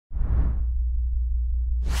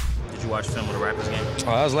Did you watch film of the Raptors game?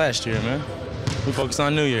 Oh, that was last year, man. We focused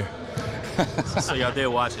on New Year. So y'all did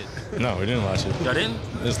watch it? No, we didn't watch it. Y'all didn't?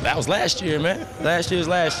 That was last year, man. Last year is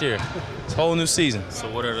last year. It's a whole new season. So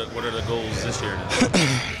what are the goals this year?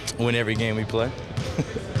 Win every game we play.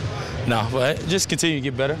 No, but just continue to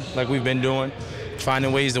get better like we've been doing.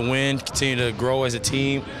 Finding ways to win, continue to grow as a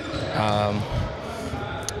team,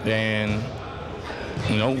 and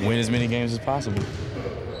win as many games as possible.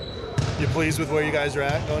 You pleased with where you guys are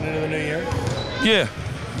at going into the new year? Yeah,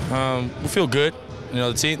 we feel good.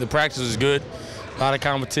 The practice was good. A lot of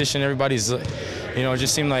competition. Everybody's, it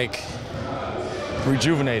just seemed like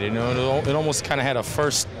rejuvenated. It almost kind of had a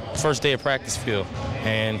first day of practice feel,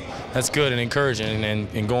 and that's good and encouraging.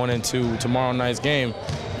 And going into tomorrow night's game,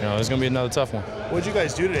 it's gonna be another tough one. What did you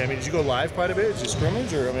guys do today? I mean, did you go live quite a bit? Did you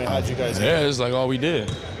scrimmage, or how'd you guys? Yeah, it's like all we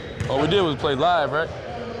did. All we did was play live, right?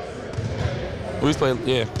 We just played,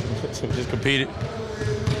 yeah. Just competed.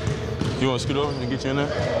 You want to scoot over and get you in there?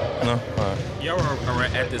 No? All right. Y'all were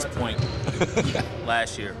at this point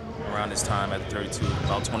last year, around this time at 32,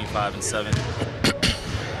 about 25-7.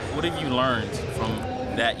 What have you learned from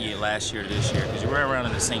that year, last year to this year? Because you were around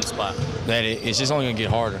in the same spot. That it's just only going to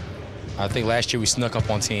get harder. I think last year we snuck up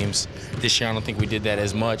on teams. This year I don't think we did that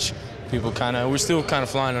as much. We're still kind of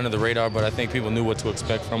flying under the radar, but I think people knew what to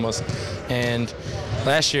expect from us. And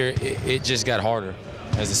last year it just got harder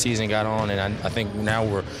as the season got on, and I think now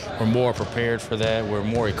we're more prepared for that. We're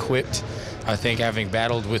more equipped. I think having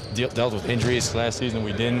dealt with injuries last season,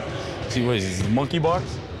 we didn't. See, what is these monkey bars?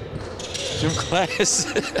 Gym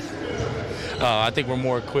class. I think we're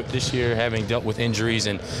more equipped this year, having dealt with injuries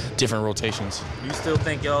and different rotations. You still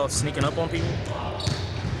think y'all sneaking up on people?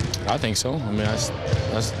 I think so. I mean,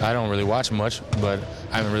 I don't really watch much, but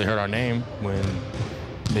I haven't really heard our name when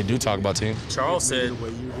they do talk about team. Charles said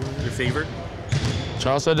your favorite.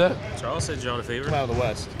 Charles said that? Charles said y'all the favorite. Out of the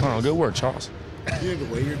West. Oh, good work, Charles. You think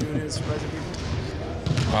the way you're doing it is surprising people?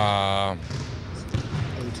 Other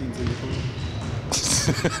teams in your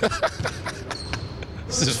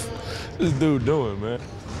What's this dude doing, man?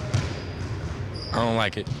 I don't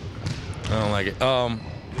like it. I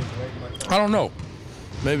don't know.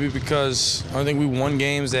 Maybe because I think we won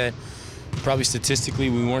games that probably statistically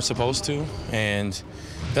we weren't supposed to, and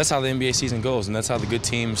that's how the NBA season goes, and that's how the good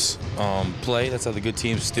teams play. That's how the good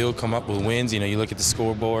teams still come up with wins. You look at the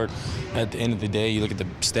scoreboard at the end of the day, you look at the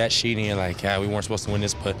stat sheet, and you're like, we weren't supposed to win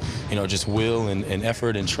this, but just will and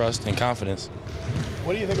effort and trust and confidence.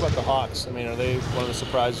 What do you think about the Hawks? I mean, are they one of the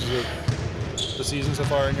surprises of the season so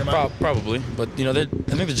far in your mind? Probably, but I think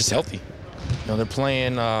they're just healthy. They're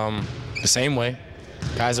playing the same way.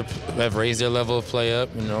 Guys have raised their level of play up.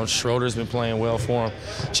 Schroeder's been playing well for him.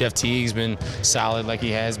 Jeff Teague's been solid like he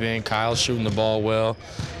has been. Kyle's shooting the ball well.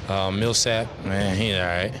 Millsap, man, he's all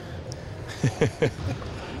right.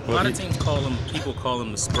 A lot of teams people call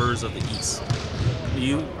them the Spurs of the East. Do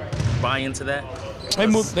you buy into that? They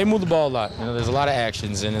move the ball a lot. There's a lot of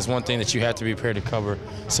actions, and it's one thing that you have to be prepared to cover.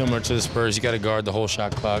 Similar to the Spurs, you got to guard the whole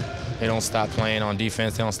shot clock. They don't stop playing on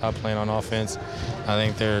defense. They don't stop playing on offense. I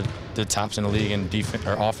think they're the tops in the league in defense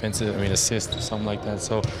or offensive. Assists or something like that.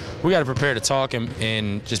 So we got to prepare to talk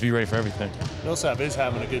and just be ready for everything. Millsap is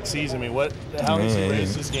having a good season. I mean, how has he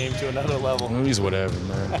raised this game to another level? He's whatever,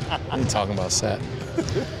 man. I ain't talking about Sap.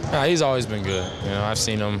 He's always been good. I've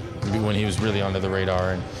seen him when he was really under the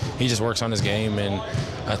radar, and he just works on his game. And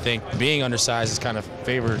I think being undersized is kind of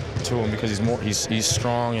favored to him because he's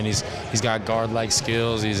strong and he's got guard-like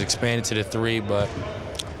skills. He's expanded to the three, but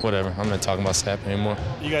whatever. I'm not talking about Sap anymore.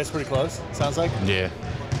 You guys pretty close? Sounds like. Yeah.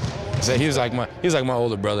 So he was like my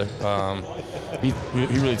older brother. He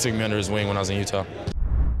really took me under his wing when I was in Utah.